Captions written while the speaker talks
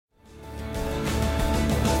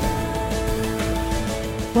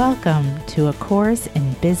Welcome to A Course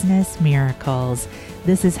in Business Miracles.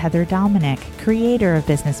 This is Heather Dominick, creator of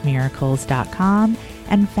BusinessMiracles.com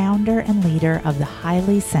and founder and leader of the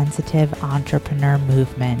highly sensitive entrepreneur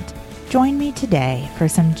movement. Join me today for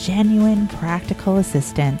some genuine practical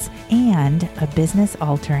assistance and a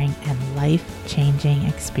business-altering and life-changing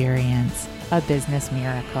experience, a business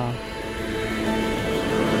miracle.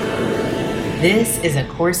 This is A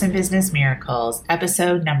Course in Business Miracles,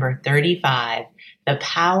 episode number 35, The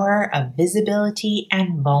Power of Visibility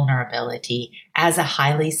and Vulnerability as a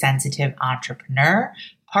Highly Sensitive Entrepreneur,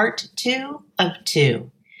 Part 2 of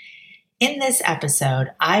 2. In this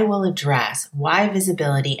episode, I will address why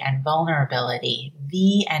visibility and vulnerability,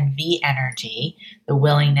 V and V energy, the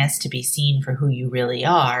willingness to be seen for who you really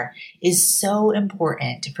are, is so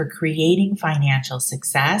important for creating financial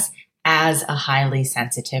success as a highly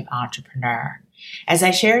sensitive entrepreneur. As I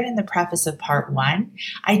shared in the preface of part 1,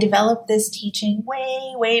 I developed this teaching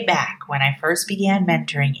way back when I first began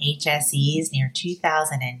mentoring HSEs near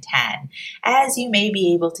 2010, as you may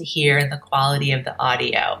be able to hear in the quality of the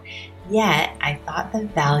audio. Yet, I thought the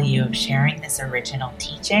value of sharing this original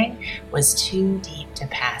teaching was too deep to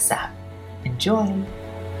pass up. Enjoy!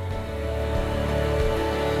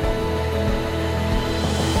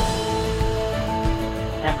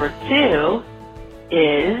 Number 2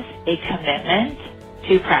 is a commitment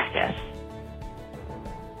to practice.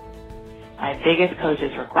 My biggest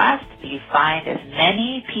coach's request is you find as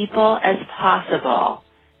many people as possible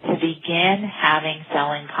to begin having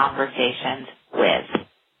selling conversations with.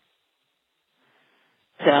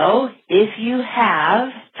 So if you have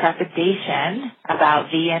trepidation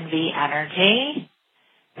about V and V energy,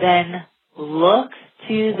 then look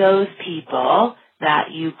to those people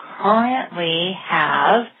that you currently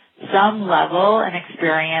have some level and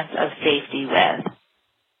experience of safety with.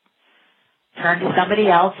 Turn to somebody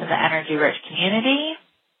else in the energy-rich community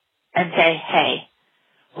and say, hey,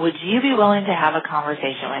 would you be willing to have a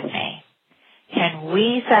conversation with me? Can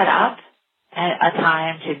we set up a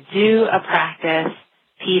time to do a practice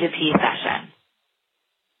P2P session?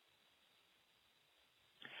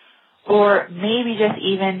 Or maybe just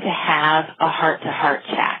even to have a heart-to-heart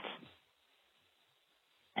chat.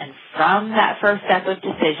 And from that first step of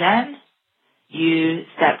decision,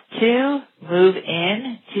 step 2, move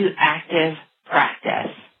into active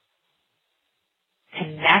practice.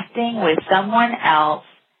 Connecting with someone else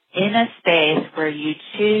in a space where you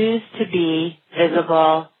choose to be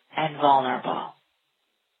visible and vulnerable.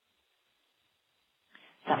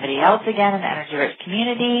 Somebody else again in the energy-rich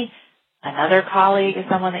community, another colleague is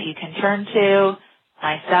someone that you can turn to,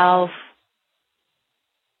 myself.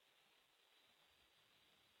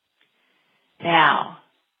 Now,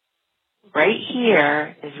 right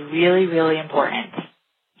here is really, really important.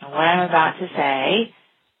 And what I'm about to say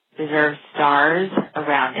deserves stars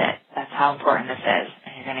around it. That's how important this is.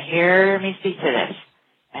 And you're going to hear me speak to this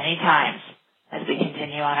many times as we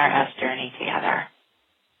continue on our S journey together.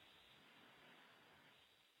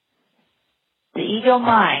 The ego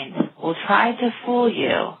mind will try to fool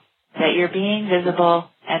you that you're being visible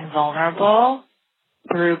and vulnerable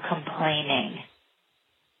through complaining.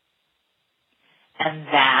 And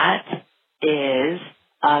that is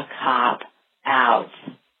a cop-out.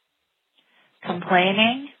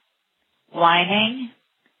 Complaining, whining,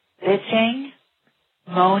 bitching,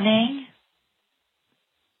 moaning,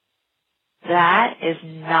 that is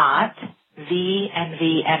not V and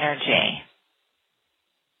V energy.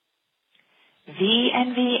 V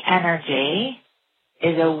and V energy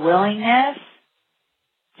is a willingness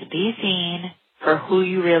to be seen for who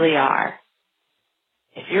you really are.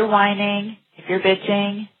 If you're whining, if you're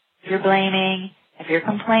bitching, if you're blaming, if you're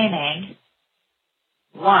complaining,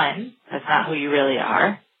 1, that's not who you really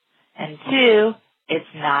are, and 2,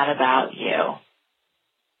 it's not about you.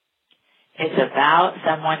 It's about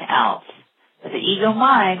someone else. But the ego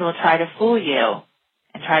mind will try to fool you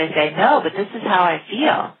and try to say, no, but this is how I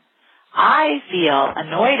feel. I feel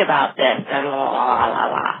annoyed about this, blah, blah, blah, blah,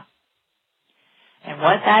 blah. And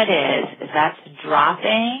what that is that's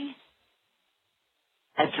dropping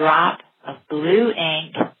a drop of blue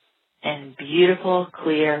ink in beautiful,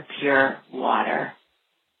 clear, pure water.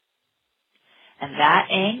 And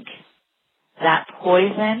that ink, that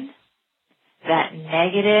poison, that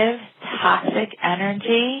negative, toxic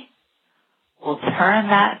energy will turn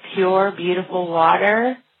that pure, beautiful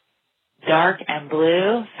water dark and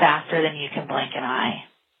blue faster than you can blink an eye.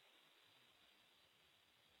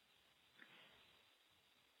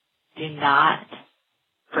 Do not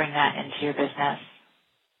bring that into your business.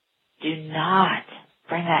 Do not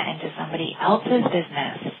bring that into somebody else's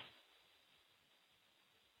business.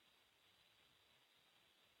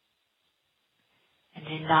 And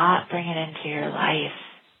do not bring it into your life.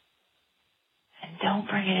 And don't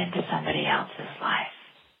bring it into somebody else's life.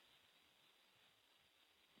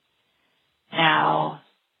 Now,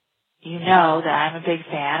 you know that I'm a big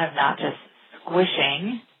fan of not just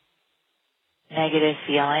squishing negative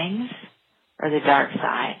feelings or the dark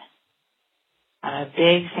side. I'm a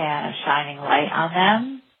big fan of shining light on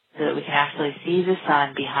them so that we can actually see the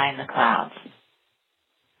sun behind the clouds.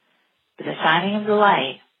 But the shining of the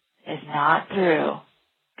light is not through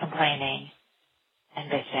complaining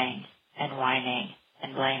and bitching and whining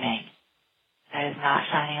and blaming. That is not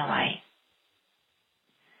shining a light.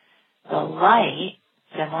 The light,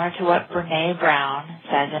 similar to what Brené Brown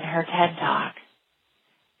says in her TED Talk,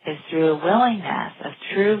 is through a willingness of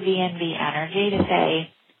true V&V energy to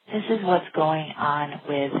say, this is what's going on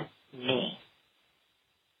with me.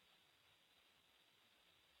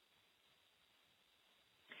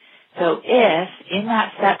 So if, in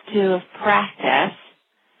that step 2 of practice,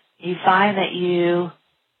 you find that you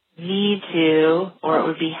need to, or it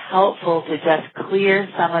would be helpful to just clear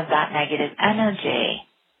some of that negative energy,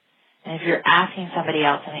 and if you're asking somebody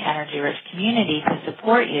else in the energy-rich community to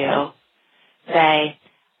support you, say,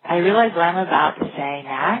 I realize what I'm about to say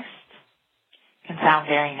next can sound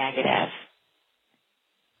very negative.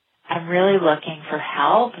 I'm really looking for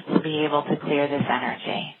help to be able to clear this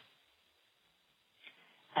energy.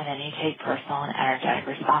 And then you take personal and energetic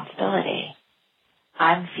responsibility.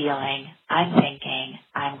 I'm feeling, I'm thinking,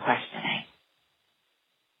 I'm questioning.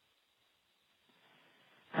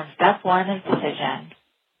 From step 1 of decision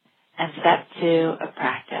and step 2 of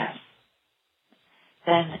practice,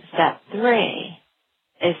 then step 3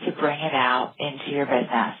 is to bring it out into your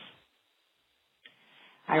business.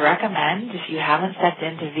 I recommend, if you haven't stepped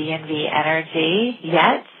into V&V energy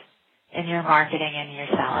yet in your marketing and your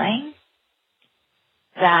selling,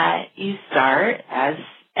 that you start, as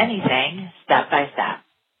anything, step by step.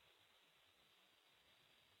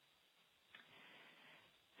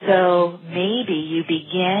 So maybe you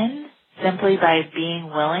begin simply by being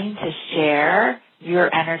willing to share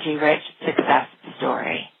your energy-rich success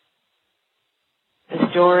story. The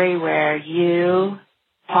story where you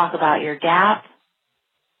talk about your gap,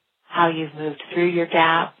 how you've moved through your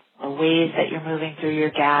gap, or ways that you're moving through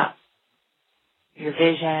your gap, your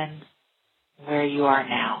vision, where you are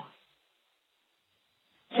now.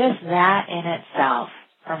 Just that in itself,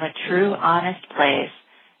 from a true, honest place,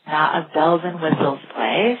 not a bells and whistles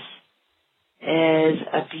place, is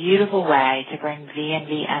a beautiful way to bring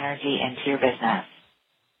V&V energy into your business.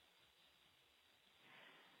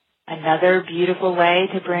 Another beautiful way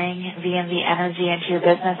to bring V&V energy into your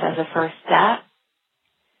business as a first step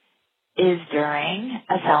is during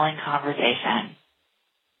a selling conversation.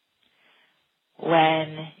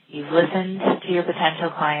 When you've listened to your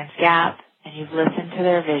potential client's gap and you've listened to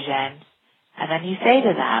their vision, and then you say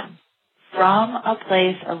to them, from a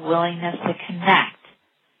place of willingness to connect,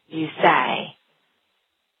 you say,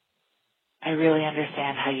 I really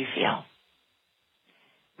understand how you feel.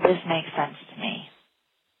 This makes sense to me.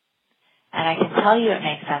 And I can tell you it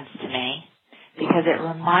makes sense to me because it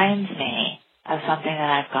reminds me of something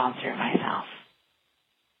that I've gone through myself.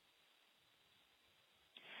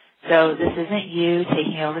 So this isn't you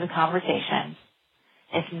taking over the conversation.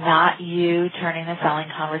 It's not you turning the selling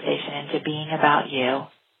conversation into being about you.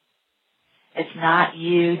 It's not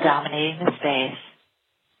you dominating the space.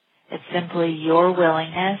 It's simply your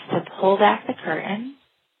willingness to pull back the curtain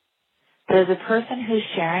so the person who's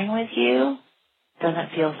sharing with you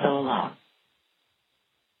doesn't feel so alone.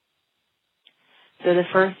 So the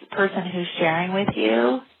first person who's sharing with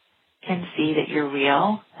you can see that you're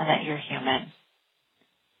real and that you're human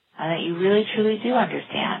and that you really truly do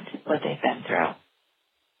understand what they've been through.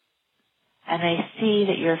 And they see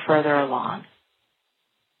that you're further along.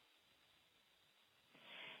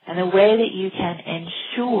 And the way that you can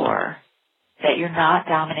ensure that you're not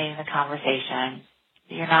dominating the conversation,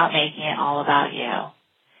 that you're not making it all about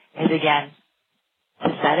you, is again, to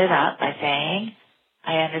set it up by saying,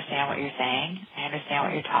 I understand what you're saying. I understand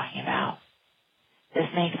what you're talking about. This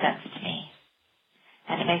makes sense to me.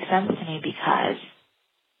 And it makes sense to me because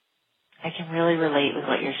I can really relate with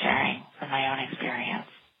what you're sharing from my own experience.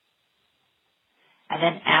 And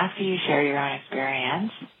then after you share your own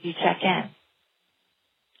experience, you check in.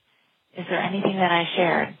 Is there anything that I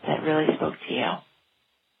shared that really spoke to you?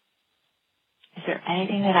 Is there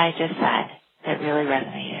anything that I just said that really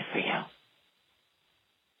resonated for you?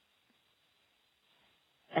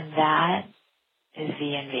 And that is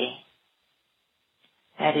V&V.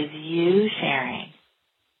 That is you sharing,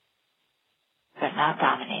 but not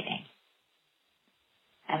dominating.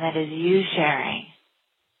 And that is you sharing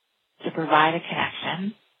to provide a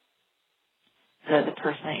connection so that the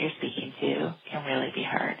person that you're speaking to can really be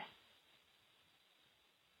heard.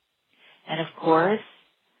 And of course,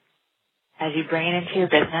 as you bring it into your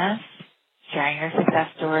business, sharing your success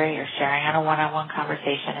story or sharing on a one-on-one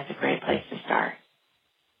conversation is a great place to start.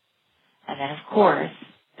 And then, of course,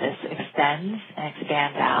 this extends and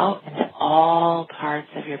expands out into all parts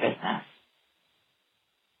of your business.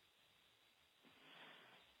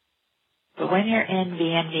 But when you're in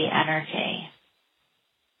VNV energy,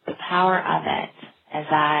 the power of it is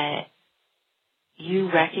that you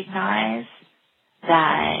recognize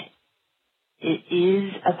that it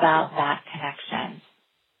is about that connection.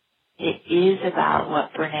 It is about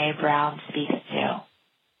what Brené Brown speaks to,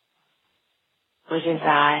 which is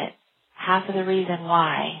that half of the reason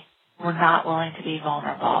why we're not willing to be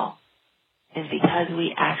vulnerable is because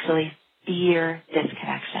we actually fear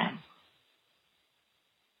disconnection.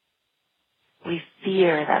 We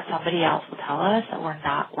fear that somebody else will tell us that we're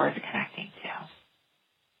not worth connecting to.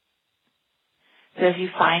 So if you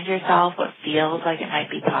find yourself what feels like it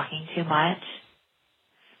might be talking too much,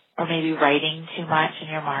 or maybe writing too much in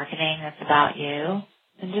your marketing that's about you,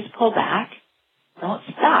 then just pull back. Don't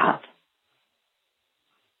stop.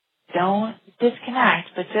 Don't disconnect,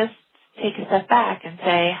 but just take a step back and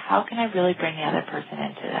say, how can I really bring the other person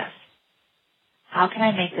into this? How can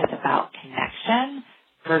I make this about connection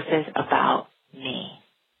versus about me?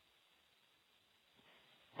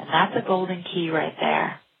 And that's a golden key right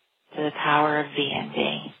there to the power of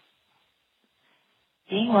VNV.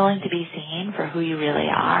 Being willing to be seen for who you really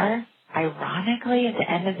are, ironically, at the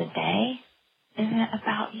end of the day, isn't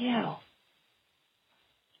about you.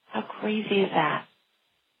 How crazy is that?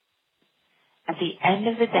 At the end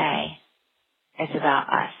of the day, it's about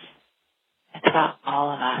us. It's about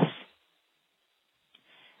all of us.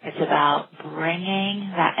 It's about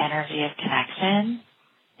bringing that energy of connection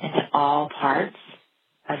into all parts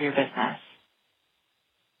of your business.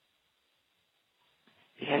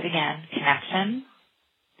 Because again, connection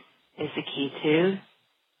is the key to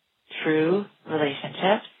true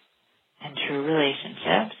relationships, and true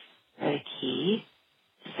relationships are the key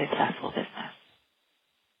to successful business.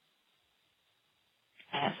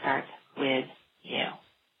 And it starts with you.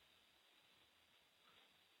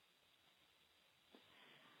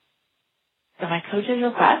 So my coach's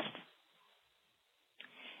request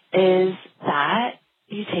is that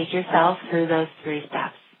you take yourself through those 3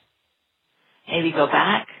 steps. Maybe go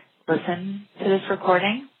back, listen to this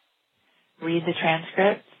recording, read the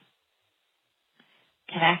transcript,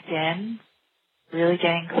 connect in, really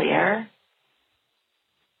getting clear.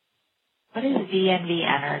 What is VNV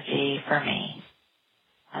energy for me?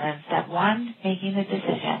 And then step 1, making the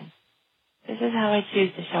decision. This is how I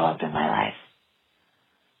choose to show up in my life.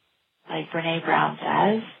 Like Brené Brown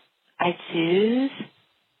says, I choose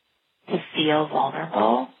to feel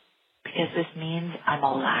vulnerable because this means I'm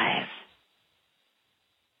alive.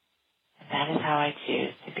 And that is how I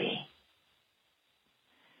choose to be.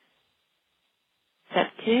 Step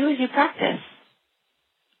 2 is you practice.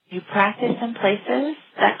 You practice in places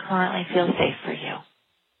that currently feel safe for you.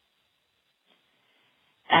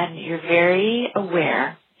 And you're very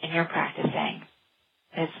aware in your practicing.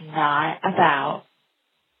 It's not about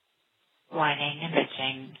whining and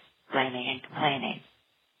bitching, blaming and complaining.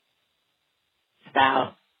 It's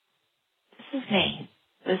about, this is me.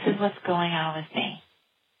 This is what's going on with me.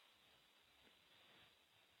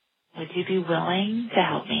 Would you be willing to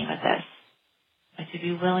help me with this? Would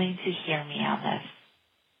you be willing to hear me on this?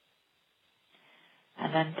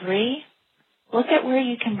 And then 3, look at where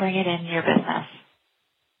you can bring it in your business.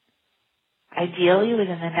 Ideally,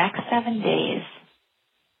 within the next 7 days,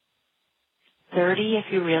 30 if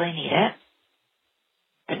you really need it,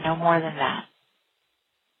 but no more than that.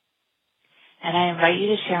 And I invite you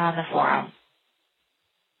to share on the forum.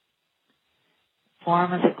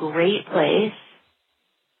 Forum is a great place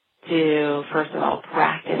to, first of all,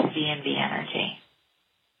 practice VNV energy.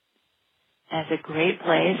 And it's a great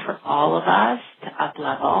place for all of us to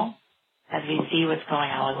up-level as we see what's going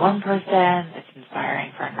on with one person that's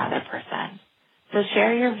inspiring for another person. So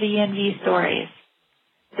share your VNV stories.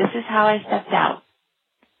 This is how I stepped out.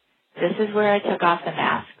 This is where I took off the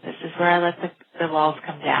mask. This is where I let the walls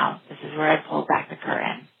come down. This is where I pulled back the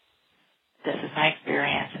curtain. This is my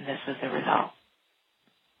experience, and this was the result.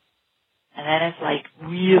 And then it's like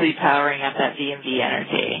really powering up that VNV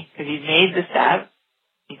energy because you made the step,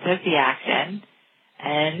 you took the action,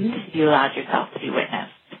 and you allowed yourself to be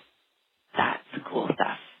witnessed. That's cool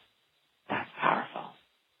stuff. That's powerful.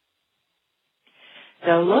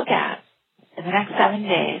 So look at, in the next 7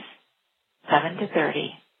 days, 7 to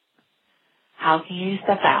 30, how can you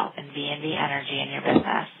step out in VNV energy in your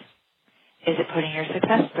business? Is it putting your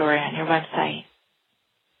success story on your website?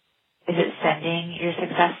 sending your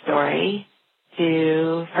success story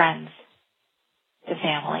to friends, to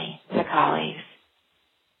family, to colleagues?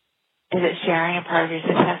 Is it sharing a part of your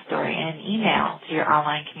success story in an email to your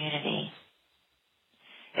online community?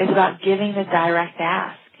 It's about giving the direct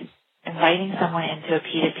ask, inviting someone into a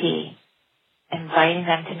P2P, inviting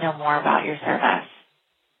them to know more about your service.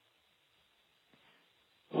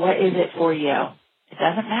 What is it for you? It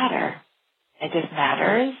doesn't matter. It just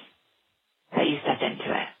matters that you stepped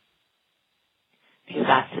into it. Because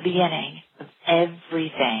that's the beginning of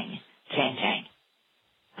everything changing.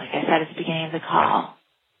 Like I said at the beginning of the call,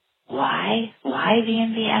 why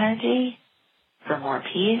V&V Energy? For more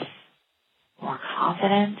peace, more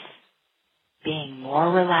confidence, being more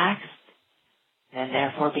relaxed, and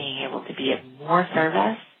therefore being able to be of more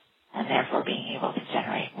service, and therefore being able to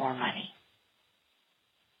generate more money.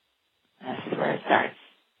 And this is where it starts,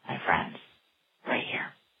 my friends, right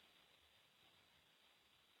here.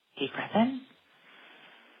 Deep breath in,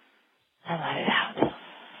 and let it out.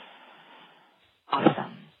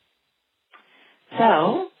 Awesome.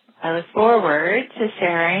 So, I look forward to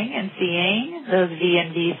sharing and seeing those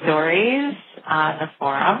V&V stories on the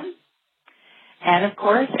forum. And of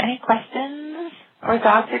course, any questions or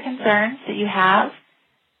thoughts or concerns that you have,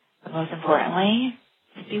 but most importantly,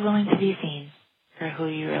 just be willing to be seen for who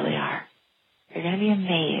you really are. You're going to be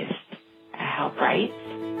amazed at how bright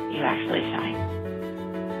you actually shine.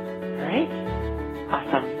 All right?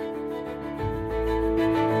 Awesome.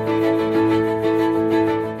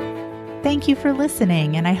 Thank you for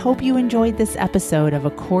listening, and I hope you enjoyed this episode of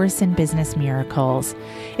A Course in Business Miracles.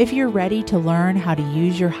 If you're ready to learn how to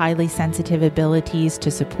use your highly sensitive abilities to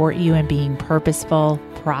support you in being purposeful,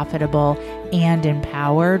 profitable, and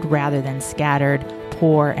empowered rather than scattered,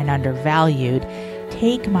 poor, and undervalued,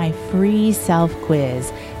 take my free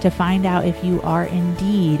self-quiz to find out if you are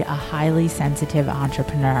indeed a highly sensitive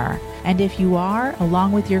entrepreneur. And if you are,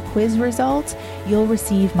 along with your quiz results, you'll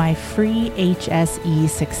receive my free HSE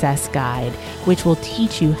Success Guide, which will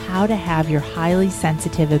teach you how to have your highly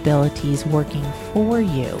sensitive abilities working for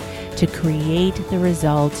you to create the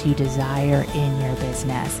results you desire in your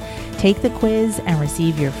business. Take the quiz and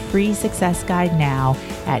receive your free success guide now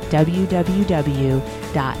at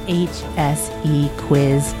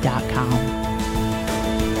www.hsequiz.com.